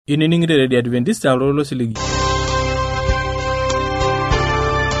Ininingire Radio Adventist alolo siligi.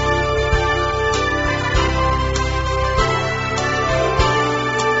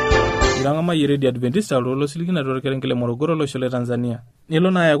 Irangama Radio Adventist alolo siligi na dorkerenkele Morogoro lo shole Tanzania.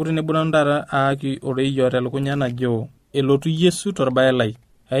 Nilo na yakuti nebuna ndara aki oreiyo atalukunya najo elotu Yesu torbaelai.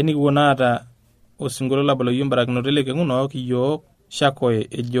 Haini kuonata osingolo labalo yumbarakinote kenguno kiyo shakoe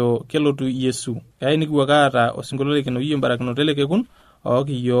ejo kelotu Yesu. Haini kuwakata osingolo lekeno yumbarakinote kekun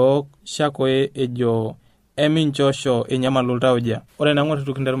okiyo shakoe ejo eminchosho enyamalulta oja. Ore nang'or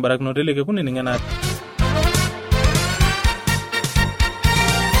tukindaro barakinote kekun ningana.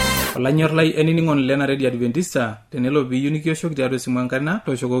 Olanyor lai eniningon lena Radio Adventista tenelo biyu nikiosho kitiatu simuankarina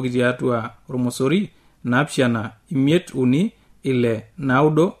toshoko kitiatua ormosori napshana imiet uni ile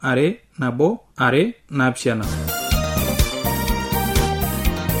naudo are nabo are napshana.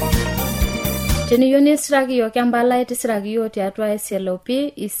 Teniyoni siragiyo kiambala iti siragiyo tiatua SLOP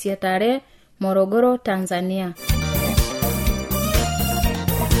isietare Morogoro Tanzania.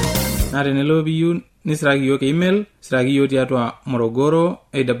 Na tenelo biyu nisiragiyo ke email siragiyo tiatua Morogoro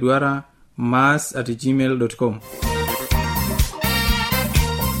awr@gmail.com.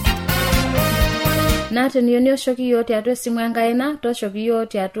 Na teniyoni oshokiyo tiatua simu enkaina toshokiyo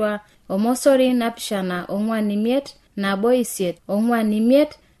tiatua omosori napishana ong'uan imiet nabo isiet ong'uan imiet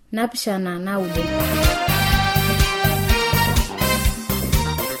napishana naudo.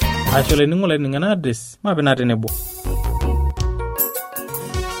 Ashole ningola ningana address mapena tenebo.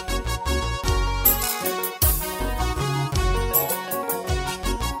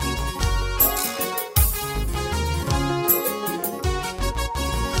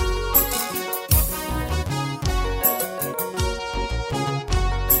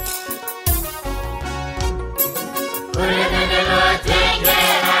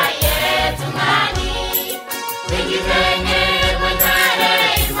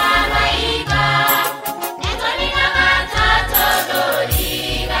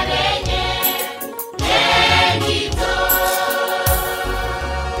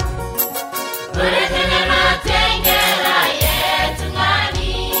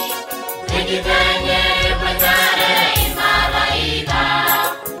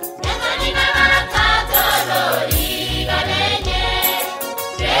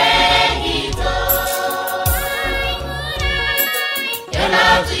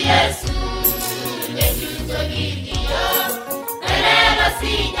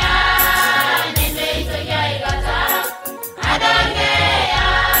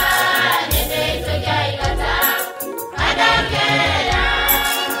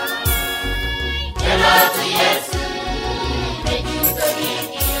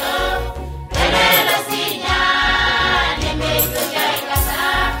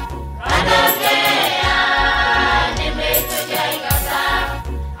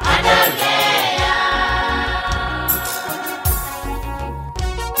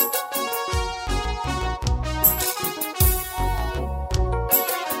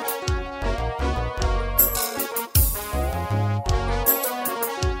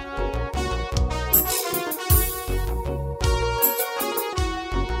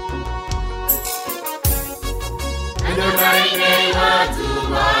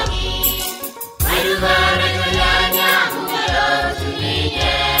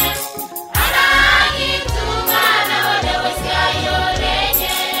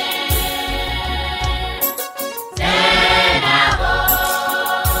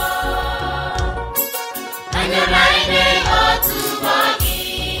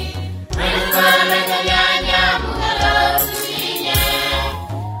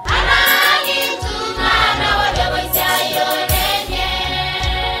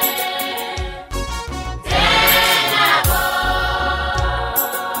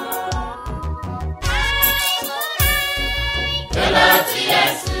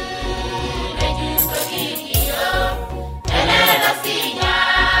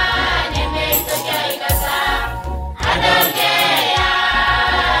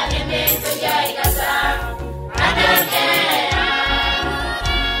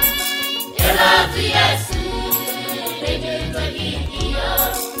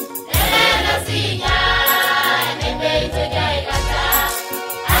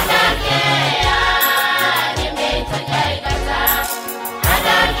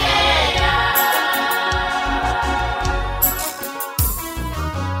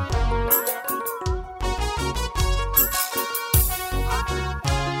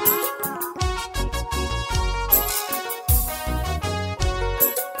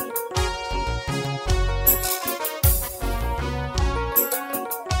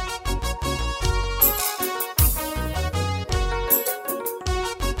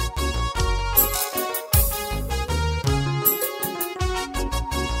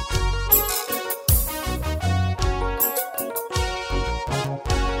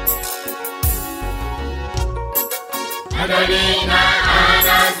 Adonina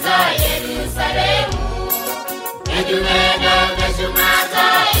anaza Yerusalemu, Edumena Veshumata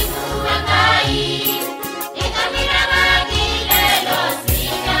Ikuangai, Ikamira Magile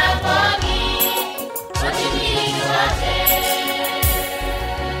Losina Bogi, Otimiwate.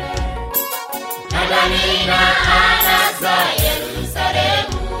 Adonina anaza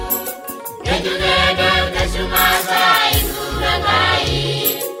Yerusalemu, Edumena Veshumata Ikuangai,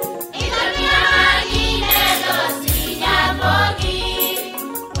 Ikamira Magile Losina Bogi,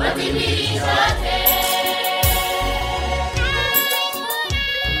 Otimiwate.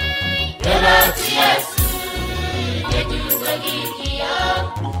 Yesu, Yeduzagiyo,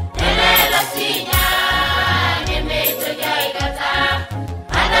 Elelasinya, Nemetogaikata,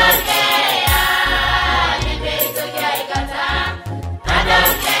 Adorkeya, Nemetogaikata,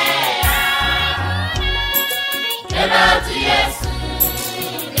 Adorkeya. Yesu,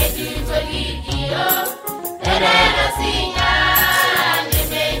 Yeduzagiyo, Elelasinya,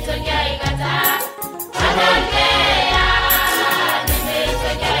 Nemetogaikata, Adorkeya,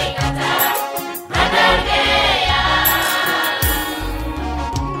 Nemetogaikata.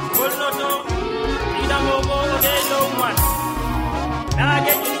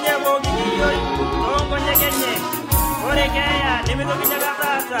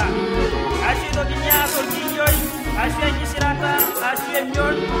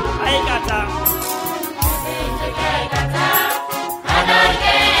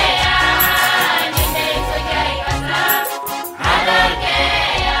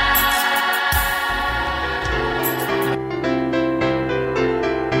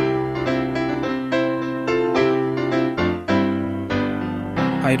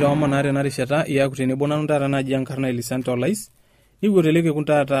 Aitomonare narishata iyaku tenebo nanu taata naji enkarna Elisanta Olais niwuoteleke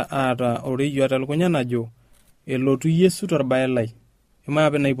kuntaata aata oreyio atalukunya najo elotu Yesu torbae lai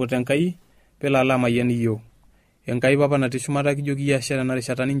emaape naipot Enkai pelo alo amayian iyiok. Enkai papa natii shumata kijoki iyie ashe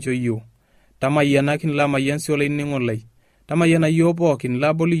tenarishata nincho iyiok. Tamayianaki nilo amayian sii olainining'o lai. Tamayiana iyiok pookin ilo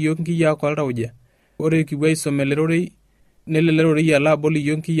abol iyiok nkiyiak oltauja. Ore kipuo aisoma ele rorei nelo ele rorei alo abol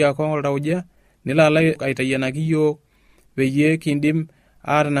iyiok nkiyiak oltauja nilo alo aitayianaki iyiok peyie kindim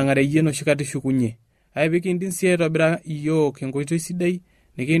aatanang'are iyie noshi kata ishukunye. Pikindim sii aitobira iyiok enkoitoi sidai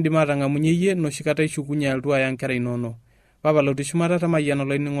nikindim atang'amunye iyie noshi kata ishukunye altu aya nkera inono. Papa lotii shumata tamayiana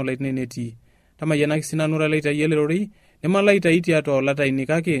olainining'o lai nenetii. Tamayianaki sii nanu aitai ele rorei nemalo aitai tiatua olataini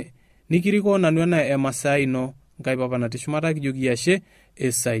kake nikirikoo nanu enaa emasaa ino. Enkai papa natii shumata kijoki ashe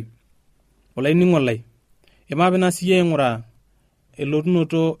esai. Olainining'o lai emaape naa siyie aing'uraa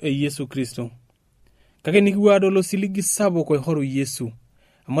elotunoto Yesu Kristo. Kake nikipuo adol osiligi sapuk oihoru Yesu.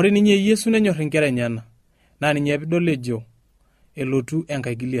 Amu ore ninye Yesu nenyor inkera enyana. Naa ninye pidol ejo elotu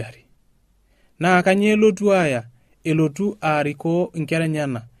enkaigiliari. Naa kanyoo elotu aya? Elotu arikoo inkera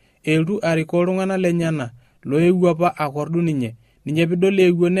enyana. Elotu arikoo iltung'anak lenyana loewuo apa akordu ninye. Ninye pidol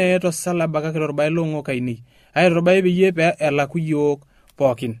eewuo neye tosalaba kake torbae loong'okaini. Torbae peyie elaku iyiok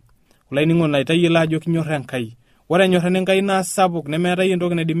pookin. Olainining'o lai tayiolo ajo kinyor Enkai. Ore enyorrani Enkai naa sapuk nemeetai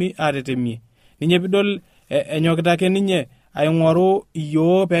entoki naidimi aatetemie. Ninye pidol enyokita ake ninye aing'oru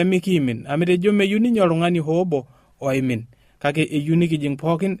iyiok peemikiimin. Amu etejo meyieu ninye oltung'ani hoobo oimin. Kake eyieu nikijing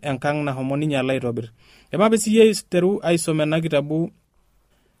pookin enkang nahomo ninye alo aitobir. Emaape siyie aiteru aisoma ena kitabu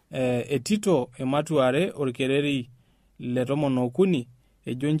Tito ematuare orkereri le 13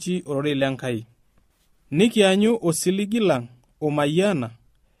 ejo nchi ororei lenkai. Nikianyu osiligi lang omayiana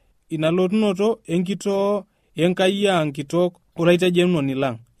inalotunoto enkitoo Enkai ang kitok olaitegeunoni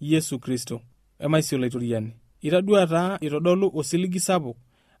lang Yesu Kristo. Emaisi olaitoriani. Itadua taa itodolu osiligi sapuk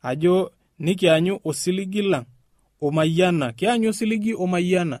ajo nikianyu osiligi lang omayiana. Kianyu osiligi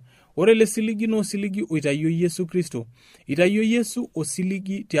omayiana. Ore le siligi no osiligi oitayio Yesu Kristo. Itayio Yesu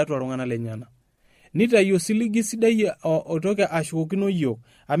osiligi tiatua iltung'anak lenyana. Nitayio osiligi sidai otoke ashukokino iyiok.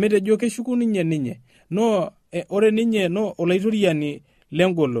 Ametejo keshuku ninye. No ore ninye no olaitoriani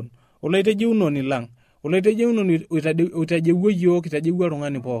lengolon. Olaitegeunoni lang. Olaitegeunoni oitajewuo iyiok itajewuo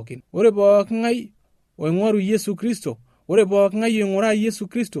iltung'ani pookin. Ore pooking'ai oing'oru Yesu Kristo. Ore pooking'ai oing'uraa Yesu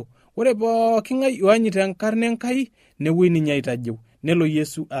Kristo. Ore pooking'ai oanyita enkarna Enkai newuoi ninye aitajeu. Nelo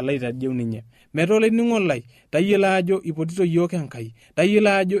Yesu alo aitajeu ninye. Metaa olainining'o lai tayiolo ajo ipotito iyiok Enkai. Tayiolo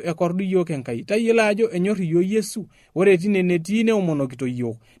ajo ekordu iyiok Enkai. Tayiolo ajo enyor iyiok Yesu. Ore tine netii neomonokito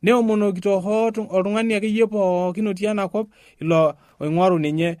iyiok. Neomonokito hoo oltung'ani akeyie pookin otii enakop ilo oing'oru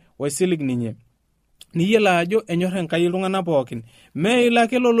ninye oisilig ninye. Niyiolo ajo enyor Enkai iltung'anak pookin. Mee ilo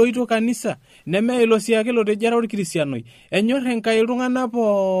ake loloito kanisa, neme ilo sii ake lotejara orkristianoi. Enyor Enkai iltung'anak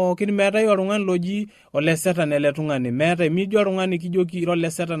pookin meetai oltung'ani loji ole Satan ele tung'ani. Meetai mijo oltung'ani kijoki iro le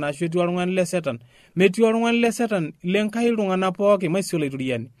Satan ashu etii oltung'ani le Satan. Metii oltung'ani le Satan lenkai iltung'anak pookin maisi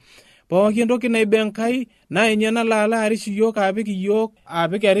olaitoriani. pooki entoki naiba Enkai naa enye nalo arish iyiok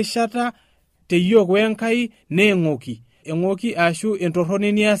apik erishata te yiok wenkai eng'oki ashu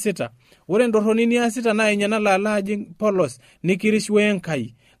entorroni niasita. Ore entorroni niasita naa enye nalo ajing polos nikirish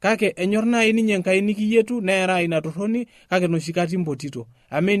wenkai. Kake enyor nai ninye Enkai nikiyietu neera ina torroni, kake noshi kata impotito.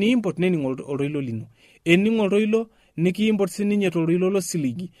 Amu eniimpot nening oltoilo lino. Ening oltoilo nikiimpot sininye toltoilo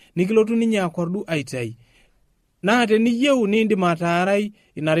losiligi, nikilotu ninye akordu aitai. Naa teniyieu niindim ataarai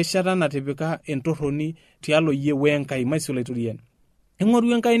ina rishata natipika entorroni tialo yie wenkai maisolo aitorian.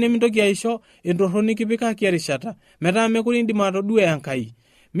 Ing'oru Enkai nemintoki aisho entorroni kipikaki erishata metaa mekure indim atodua Enkai.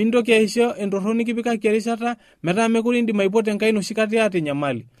 Mintoki aisho entorroni kipikaki erishata metaa mekure indim aipot Enkai noshi kata iyata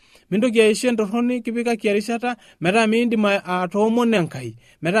enyamali. Mintoki aisho entorroni kipikaki erishata metaa miindim atoomon Enkai,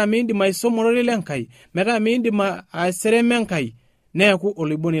 metaa miindim aisoma ororei lenkai, metaa miindim aserem Enkai. Neeku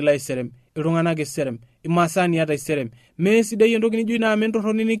oloiboni laiserem, iltung'anak iserem, imasaa niata iserem. Mee sidai entoki nijo ina amu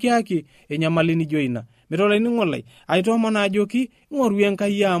entorroni nikiyaki enyamali nijo ina. Mitole ning'olai aitoomon ajoki ing'oru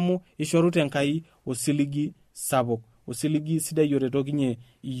Enkai amu ishoru Enkai osiligi sapuk, osiligi sidai oretokinye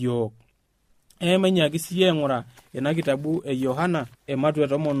iyiok. Mainyaaki siye aing'ura ena kitabu e Yohana ematua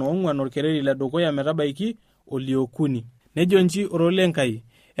 14 orkereri le dukuya metabaiki oliokuni. Nejo nji orole Enkai,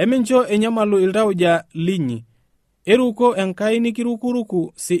 emincho enyamalu iltauja linyi, eruko Enkai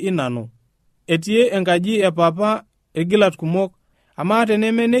nikirukuruku si inanu. Etie enkaji e papa irgilat kumok, ama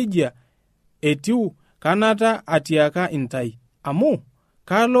teneme nejia etiu kanata atiaka intai, amu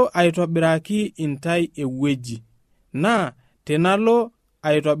kalo aitobiraki intai ewueji. Na tenalo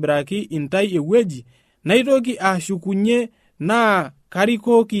aitobiraki intai ewueji, naitoki ashukunye naa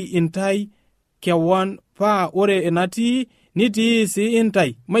karikoki intai kewan paa ore enatii nitii si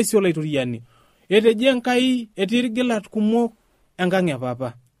intai maisolo aitoriani. Eteji Enkai etii irgilat kumok enkang e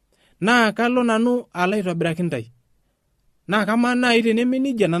papa. Naa kalo nanu alo aitobiraki intai. Naa kamaa nai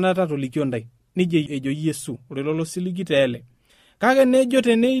tenemenijia nanata tolikio ntai. Nijia ejo Yesu orelo siligi teele. Kake nejo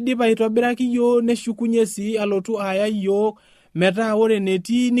teneidip aitobiraki yiok neshukunye sii alotu aya yiok metaa ore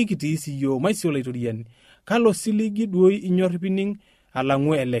netii nikitii si yiok maisolo aitoriani. Kalo siligi duo inyor pining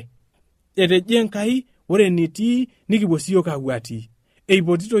alang'u ele. Eteji Enkai ore netii nikipuo siyiok aapuo atii.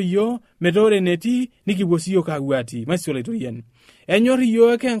 Eipotito yiok metaa ore netii nikipuo siyiok aapuo atii maisolo aitoriani. Enyor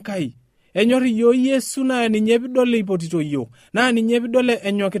yiok Enkai. Enyor yiok Yesu naa ninye pidol eipotito yiok. Naa ninye pidol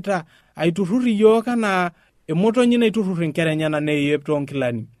enyokita aiturrur yiok anaa emotonyi naiturrur inkera enyenak neeyep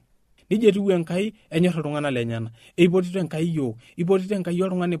toonkilani. Nijia etiu Enkai enyor iltung'anak lenyenak. Eipotito Enkai yiok, ipotito Enkai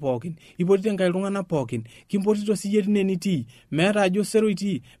oltung'ani pookin, ipotito Enkai iltung'anak pookin. Kimpotito siyie tine nitii, meeta ajo sero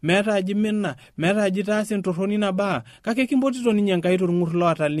itii, meeta ajo imina, meeta ajo itaasa entorroni nabaa, kake kimpotito ninye Enkai torng'ur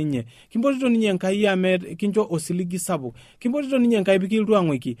loota ninye. Kimpotito ninye Enkai amu kincho osiligi sapuk. Kimpotito ninye Enkai pikiltu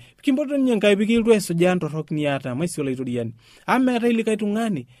ang'oiki. Kimpotito ninye Enkai pikiltu aisujaa ntorrok niata maisolo aitoriani. Amu meetai likae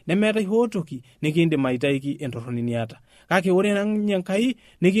tung'ani nemeetai hoo toki nikiindim aitaiki entorroni niata. Kake ore ninye Enkai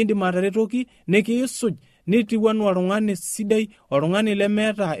nikiindim ataretoki nikiisuj nitiwanu oltung'ani sidai, oltung'ani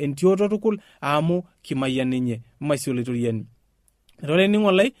lemeeta entioto tukul amu kimayian ninye maisolo aitoriani. Etole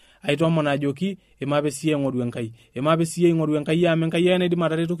ning'olai aitoomon ajoki emape siye aing'oru Enkai. Emape siye aing'oru Enkai amu Enkai naidim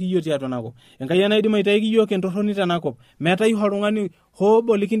ataretoki yiok tiatua enakop. Enkai naidim aitaiki yiok entorroni tenakop. Meetai oltung'ani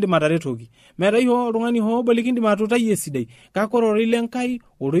hoobo likindim ataretoki. Meetai oltung'ani hoobo likindim atuutai esidai. Kake ore orei lenkai,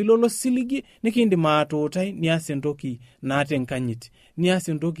 orei losiligi nikiindim atuutai nias entoki naata enkanyit. Nias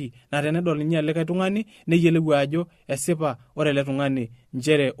entoki na tenedol ninye likae tung'ani neyiolou ajo esipa ore ele tung'ani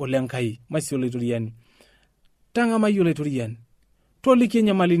njere olenkai maisolo aitoriani. Tang'amayiolo aitoriani. Toliki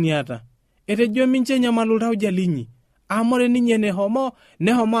enyamali niata. Etejo mincho enyamalu iltauja linyi. Amu ore ninye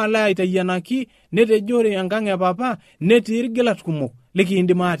nehomo alo aitayianaki netejo ore enkang e papa netii irgilat kumok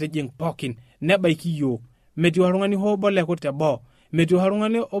likiindim atijing pookin nebaiki yiok. Metii oltung'ani hoobo leku teboo. Metii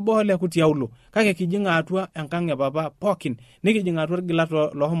oltung'ani obo leku tiaulo. Kake kijing atua enkang e papa pookin. Nikijing atua irgilat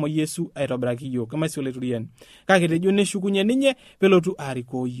lohomo Yesu aitobiraki yiok maisolo aitoriani. Kake etejo neshukunye ninye pelotu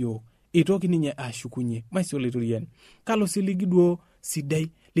arikoo yiok. Itoki ninye ashukunye maisolo aitoriani. Kalo siligi duo sidai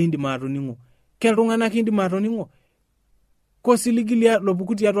liindim atoning'o. Keltung'anak indim atoning'o. Ko siligi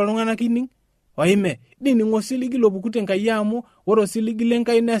lopuku tiatua iltung'anak ining. Oime, dining'o siligi lopuku tenkai amu ore osiligi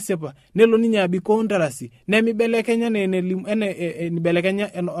lenkai nesipa nelo ninye abikoo ntarasi nemibelekenya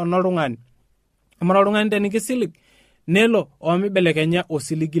enibelekenya enoltung'ani. Amu oltung'ani tenikisilig nelo omibelekenya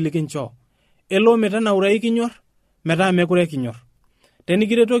osiligi likinchoo. Elo metanaurai kinyor metaa mekure kinyor.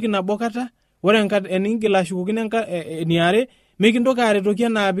 Tenikiretoki nabo kata ore eningil ashukokino eniare mikintoki aretoki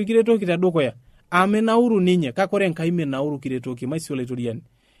enaa pikiretoki tedukuya. Amenauru ninye kake ore Enkai menauru kiretoki maisolo aitoriani.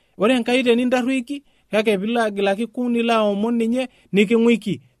 Ore Enkai tenintarruiki kake pilo agilaki kung nilo aomon ninye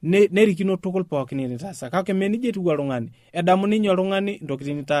niking'uiki nerikino tukul pookin nitaasa. Kake menije etiu oltung'ani, edamu ninye oltung'ani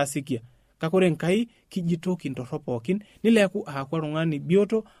ntokitin nitaasikia. Kake ore Enkai kijitoki ntorrop pookin nileku aaku oltung'ani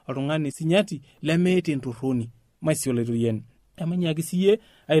bioto, oltung'ani sinyati lemeeta entorroni. Maisioloitoyen. Amanyaki siye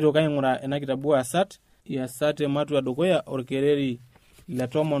aitoki aing'ura ena kitabu Asat ematua edukuya orkereri le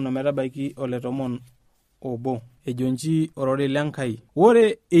 10 ometabaiki ole 11. Ejonji orore lenkai.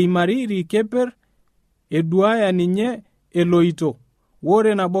 Ore eimariri keper eduaya ninye eloito.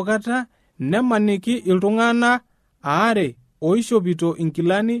 Ore nabokata nemaniki iltung'ana aare oishopito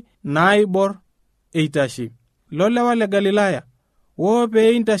inkilani naibor eitashi. Lolewa le Galilaya.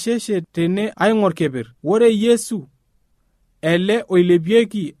 Pee intasheshe tene aing'or keper. Ore Yesu ele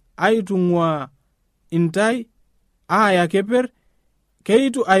oilepieki aitung'ua intai aya keper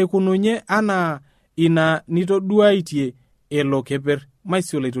keitu aikununye anaa ina nitoduaitie elo keper.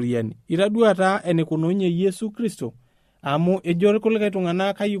 Maisioloitoriani. Itadua taa enikununye Yesu Kristo. Amu ejo irkulikae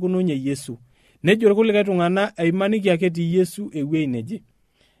tung'ana kai ikununye Yesu. Nejo irkulikae tung'ana aimaniki ake etii Yesu ewuei neje.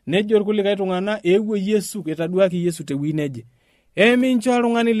 Nejo irkulikae tung'ana eewuo Yesu etaduaki Yesu tewuei neje. Mincho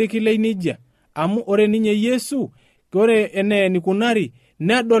oltung'ani likilei nijia. Amu ore ninye Yesu, ore ene nikunari,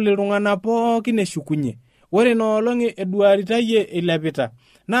 nedol iltung'ana pookin eshukunye. Ore noolong'i eduaritayie ilepita.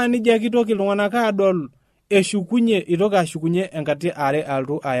 Naa nijia kitoki iltung'ana adol eshukunye itoki ashukunye enkati are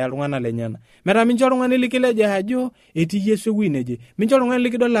altu aya iltung'ana lenyana. Metaa mincho oltung'ani likileje ajo etii Yesu ewuei neje. Mincho oltung'ani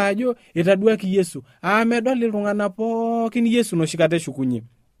likidol ajo etaduaki Yesu. Medol iltung'ana pookin Yesu noshikata eshukunye.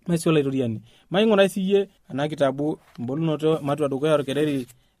 Maisioloitoriani. Maing'urai siye ena kitabu mbolunoto matua dukuya orkereri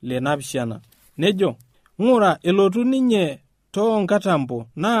le 7. Nejo, ng'ura elotu ninye toonkatambo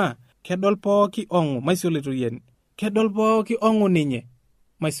naa kedol pooki ong'u. Maisioloitoriani. Kedol pooki ong'u ninye.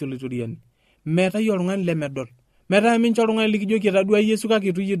 Maisioloitoriani. Meetai oltung'ani lemedol. Metaa mincho oltung'ani likijoki etadua Yesu kake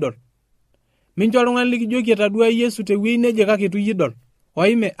itu yidol. Mincho oltung'ani likijoki etadua Yesu tewuei neje kake itu yidol.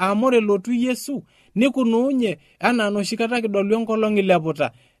 Oime amore lotu Yesu nikunuunye anaa noshikata kidolu enkolong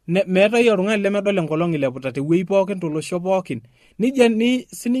ileputa. Meetai oltung'ani lemedol enkolong ileputa tewuei pookin tolosho pookin. Nija ni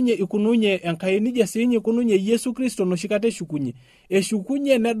sininye ikununye Enkai, nija sininye ikununye Yesu Kristo noshikata eshukunye.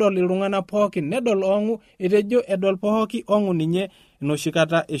 Eshukunye nedol iltung'ana pookin, nedol ong'u, etejo edol pooki ong'u ninye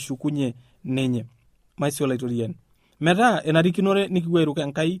noshikata eshukunye ninye. Maisioloitoriani. Metaa enarikinore nikipuo airuka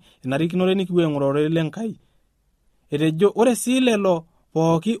Enkai, enarikinore nikipuo aing'urore lenkai. Etejo ore sii lelo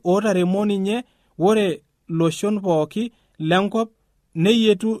pooki ootaremo ninye, ore loshon pooki lenkop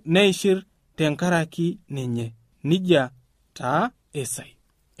neyetu neishir tenkaraki ninye. Nija taa esai.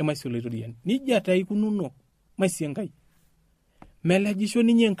 Maisioloitoriani. Nija taa ikununo. Maisi Enkai. Melejisho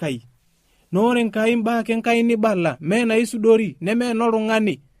ninye Enkai. Noore Enkai mbaake Enkai nibala, meena isudori, nemeena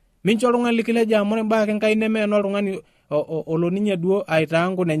oltung'ani. Mincho oltung'ani likileja amore mbaake Enkai nemeena oltung'ani olo ninye duo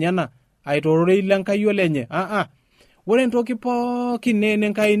aitaangu nenyana, aitorore ile Enkai olenye. Ore entoki pookin nene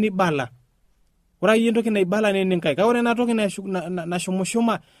Enkai nibala. Ore ayie entoki naibala nene Enkai. Kake ore ena toki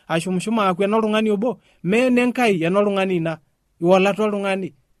nashumushuma akwe oltung'ani obo, meena Enkai ena oltung'ani ina. Iwalata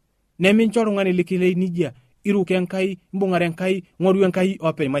oltung'ani. Nemincho oltung'ani likilei nijia. Iruke Enkai, mbung'are Enkai, ng'oru Enkai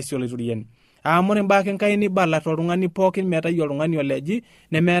openy. Maisioloitoriani. Amore mbaake Enkai nibala toltung'ani pookin meetai oltung'ani oleji,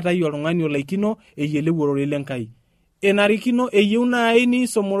 nemeetai oltung'ani olaikino eyiolou orore lenkai. Enarikino eyieu naai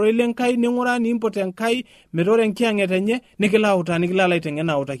nisomore lenkai, ning'uraa niimpot Enkai metore enkiang'et enye nikilo autaa nikilo aiteng'en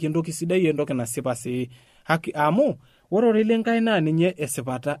autaki entoki sidai entoki nasipa sii. Amu ore orore lenkai naa ninye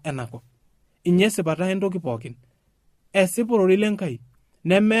esipata enakop. Inye esipata entoki pookin. Esipa orore lenkai.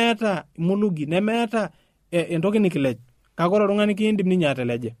 Nemeeta mulugi, nemeeta entoki nikilej. Kake ore oltung'ani kiindim ninye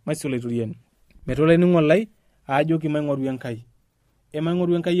ateleje. Maisioloitoriani. Metole ning'olai ajoki maing'oru Enkai.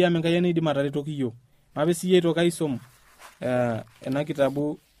 Emaing'oru Enkai amu Enkai enidim ataretoki yiok. Mabe siye aitoki aisom ena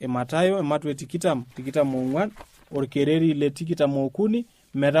kitabu Matayo ematua 24 orkereri le 23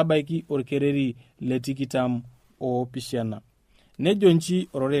 metabaiki orkereri le 27. Nejo nchi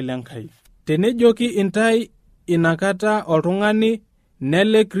orore lenkai. Tenejoki intai inakata oltung'ani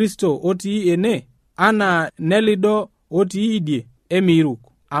nele Kristo otii ene ana nelido otii idie emiruk.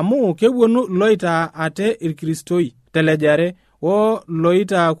 Amu kewuonu loita ate irkristoi telejare o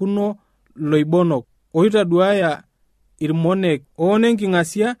loita kuno loibonok oitaduaya irmonek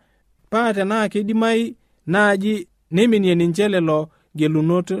onenking'asia paa tenaa kidimai naaji niminie ninche lelo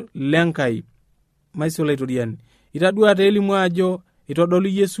gelunot lenkai. Maisioloitoriani. Itadua elimu ajo itodolu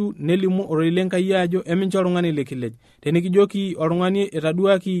Yesu nelimu orore lenkai ajo emincho oltung'ani likilej. Tenikijoki oltung'ani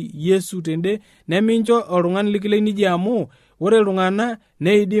etaduaki Yesu tende nemincho oltung'ani likilej nijia amu ore iltung'ana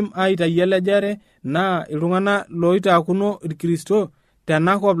neidim aitayu elejare naa iltung'ana loitaakuno irkristo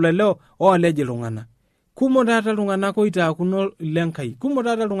tenakop lelo olej iltung'ana. kumok taata iltung'anak oitaakuno lenkai, kumok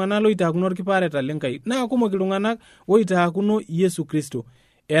taata iltung'anak loitaakuno irkipareta lenkai, naa kumok iltung'anak oitaakuno Yesu Kristo.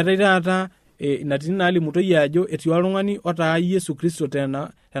 Eetai taata inatii naalimutoi ajo etii oltung'ani otaa Yesu Kristo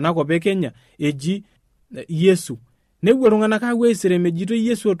tenakop e Kenya eji Yesu. Nepuo iltung'anak aapuo aisirem ejito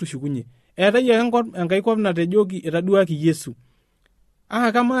Yesu otushukunye. Eetai ake enkai kop natejoki etaduaki Yesu.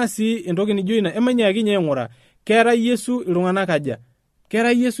 Kamaa sii entoki nijo ina, emanyaaki nye aing'uraa, keetai Yesu iltung'anak aja?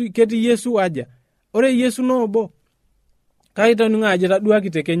 Keetai Yesu, ketii Yesu aja? Ore Yesu noobo, kaitoning'o ajo etaduaki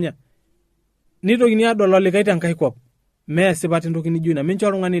te Kenya. Nitokini adol olikai tenkai kop. Mee sipat entoki nijo ina, mincho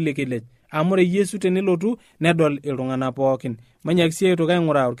oltung'ani likilej. Amu ore Yesu tenelotu nedol iltung'anak pookin. Manyaaki sii aitoki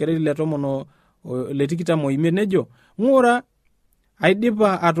aing'uraa orkereri le 25 nejo, ng'ura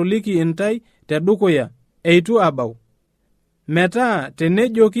aidipa atoliki intai tedukuya eitu abau. Metaa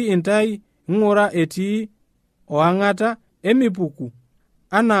tenejoki intai ng'ura etii oang'ata emipuku,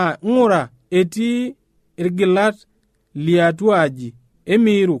 anaa ng'ura etii irgilat liatua aji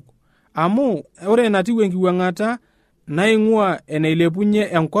emiiruk. Amu ore enatiu enkiwang'ata naing'ua eneilepunye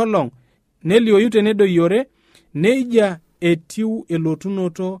enkolong nelioyu tenedoyiore, neija etiu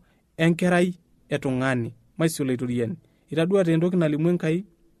elotunoto enkerai etung'ani. Maisio laituriani. Itadua entoki nalimu Enkai,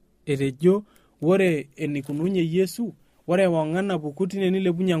 etejo ore enikununye Yesu, ore ewang'an napuku tine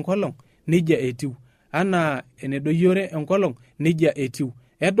nilepunye enkolong, neija etiu. Anaa enedoyiore enkolong, neija etiu.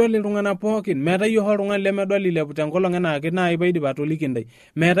 Edol iltung'anak pookin, meetai oltung'ani lemedol ilepu tenkolong enaake naa ipaidip atoliki ndai.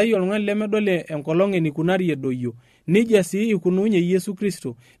 Meetai oltung'ani lemedol enkolong enikunari edoyio. Nija sii ikununye Yesu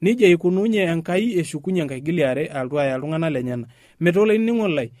Kristo. Nija ikununye Enkai eshukunye enkaigiliare altu aya iltung'anak lenyana. Metole ning'o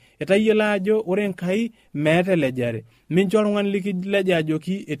lai, etayiolo ajo ore Enkai meeta elejare. Mincho oltung'ani likileja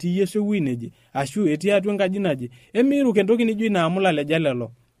ajoki etii Yesu ewuei neje, ashu etii atua enkaji naje. Emiiruk entoki nijo ina amu laleja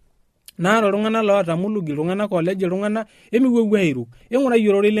lelo. Naa iltung'anak loota mulugi, iltung'anak olej iltung'anak, emiwuo airuk. Ing'urai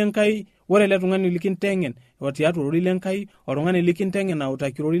ororei lenkai, ore ele tung'ani likinteng'en tiatua ororei lenkai, oltung'ani likinteng'en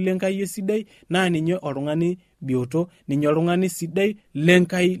autaki ororei lenkai esidai, naa ninye oltung'ani bioto, ninye oltung'ani sidai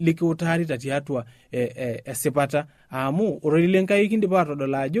lenkai likiutari tiatua esipata. Amu ororei lenkai kindipa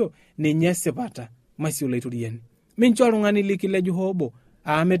atodol ajo ninye esipata. Maisio laituriani. Mincho oltung'ani likileju hobo,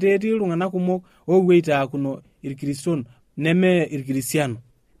 meteeti iltung'anak kumok opuo aitaakuno irkriston neme irkrisiano.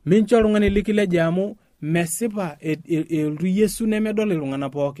 Mincho oltung'ani likileja amu mesipa elotu Yesu nemedol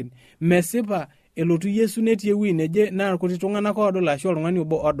iltung'anak pookin. Mesipa elotu Yesu netii ewuei neje naa irkuti tung'anak oodol ashu oltung'ani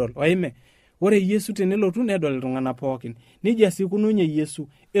obo odol. Oime, ore Yesu tenelotu nedol iltung'anak pookin. Nija sii kununye Yesu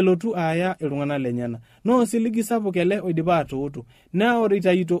elotu aya iltung'anak lenyana. Naa osiligi sapuk ele oidipa atooto. Naa ore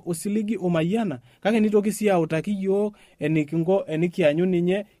itayito osiligi omayiana, kake nitoki sii autaki yiok enikinko enikianyu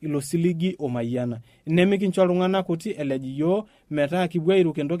ninye ilo siligi omayiana. Nemikincho iltung'anak kuti eleji yiok metaa kipuo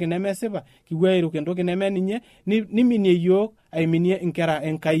airuk entoki nemesipa, kipuo airuk entoki neme ninye, niminie yiok aiminie inkera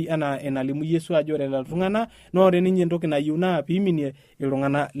Enkai anaa enalimu Yesu ajo ore lelo tung'anak naa ore ninye entoki nayieu naa piiminie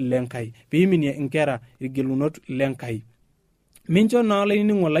iltung'anak lenkai, piiminie inkera irgelunot lenkai. Mincho naa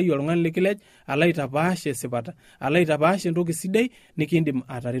olainining'o lai oltung'ani likilej ala aitapaash esipata, ala aitapaash entoki sidai nikindim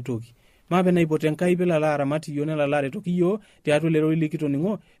ataretoki. Maape naipote Enkai pilala aramat iyiok nelala aretoki iyiok tiatua lerorei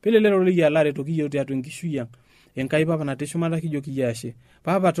likitoning'o, pilelerorei ala aretoki iyiok tiatua enkishui ang'. Enkai Papa natii shumata kijoki iyie ashe.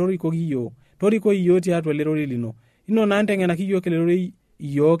 Papa torikoki iyiok, toriko iyiok tiatua lerorei lino. Ino naa nteng'enaki iyiok lerorei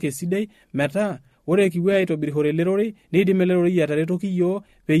iyiok esidai metaa ore kipuo aitobirishore elerorei, neidim elerorei ataretoki iyiok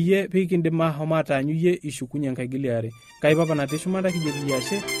peyie pikindim ahom ataanyu iyie ishukunye enkaigiliare. Enkai Papa natii shumata kijoki iyie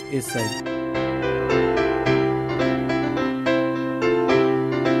ashe esai.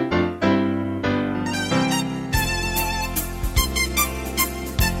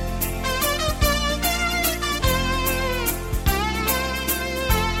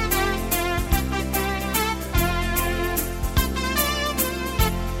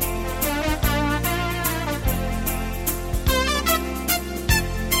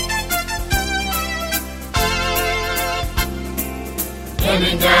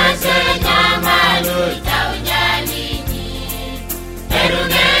 Eminjase nyamalu taujalini,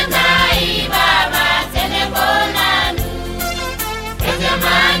 erugenga ibaba telebonanu,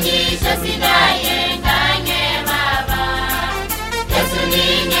 ejamanyi shosidaye kange baba,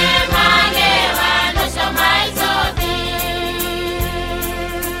 esuninye mange wano shamai sobi.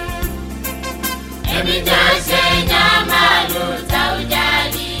 Eminjase nyamalu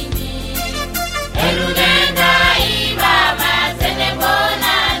taujalini, erugenga ibaba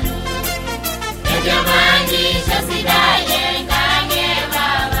telebonanu, ejamanyi shosidaye kange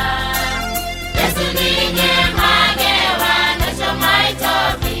baba, esuninye mange wano shamai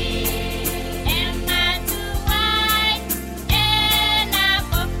sobi.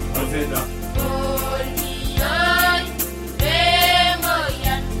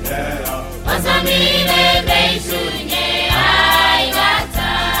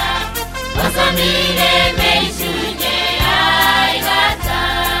 Osamile meishunye aigata.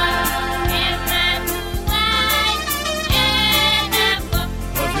 Ematuai enako.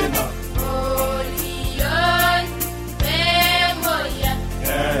 Olion pemoya.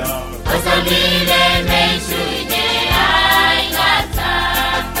 Osamile meishunye aigata.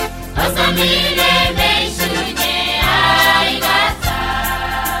 Osamile meishunye aigata.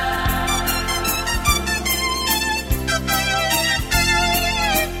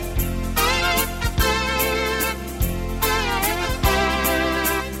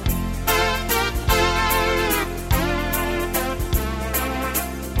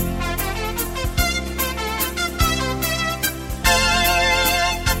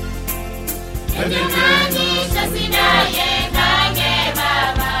 Enyamanisha sinaye kange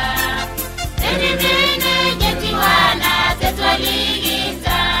baba. Enyamene jetiwana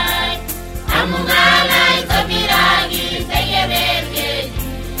tetwaligitai. Amugala itobiragi teyebergeni.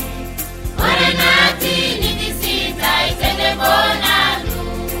 Orenati nidisita itende bonanu.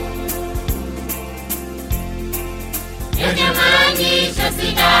 Enyamanisha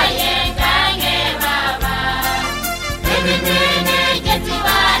sinaye kange baba. Enyamene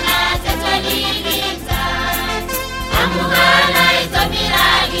jetiwana tetwaligitai. Amugala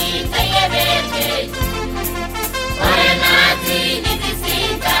itobiragi teyebergeni. Orenati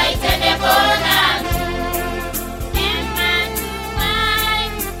nidisita itende bonanu. Ematuai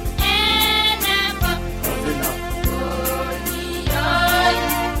enako. Olion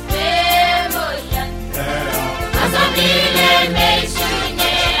pemoya. Osamile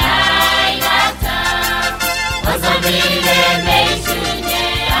meishunye aigata. Osamile meishunye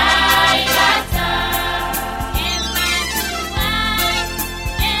aigata. Ematuai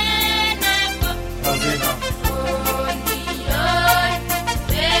enako. Olion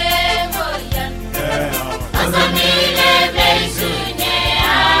pemoya. Osamile meishunye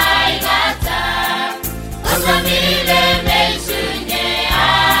aigata. Osamile meishunye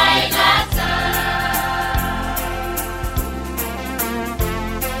aigata.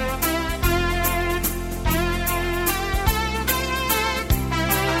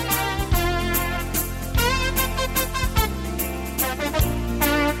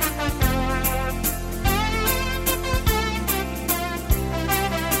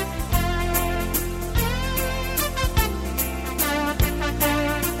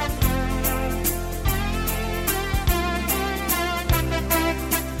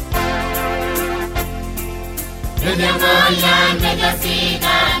 Ejamoya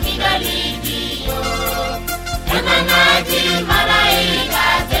megasina migaligio. Emanati malaika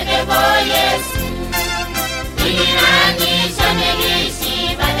tenebo Yesu. Ilirani shanegishi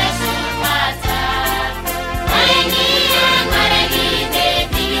badashumata. Aingia ngaregide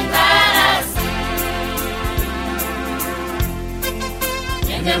bigintarasi.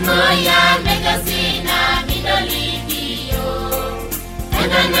 Ejamoya megasina migaligio.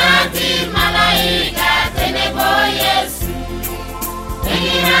 Emanati malaika tenebo Yesu.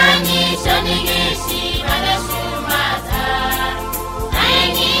 Ilirani shanegishi badashumata.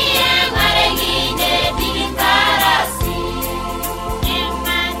 Aingia ngaregide bigintarasi.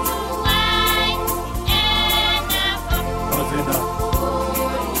 Ematuai enako.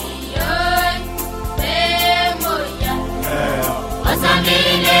 Olion pemoya.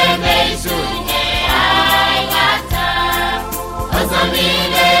 Osamile meishu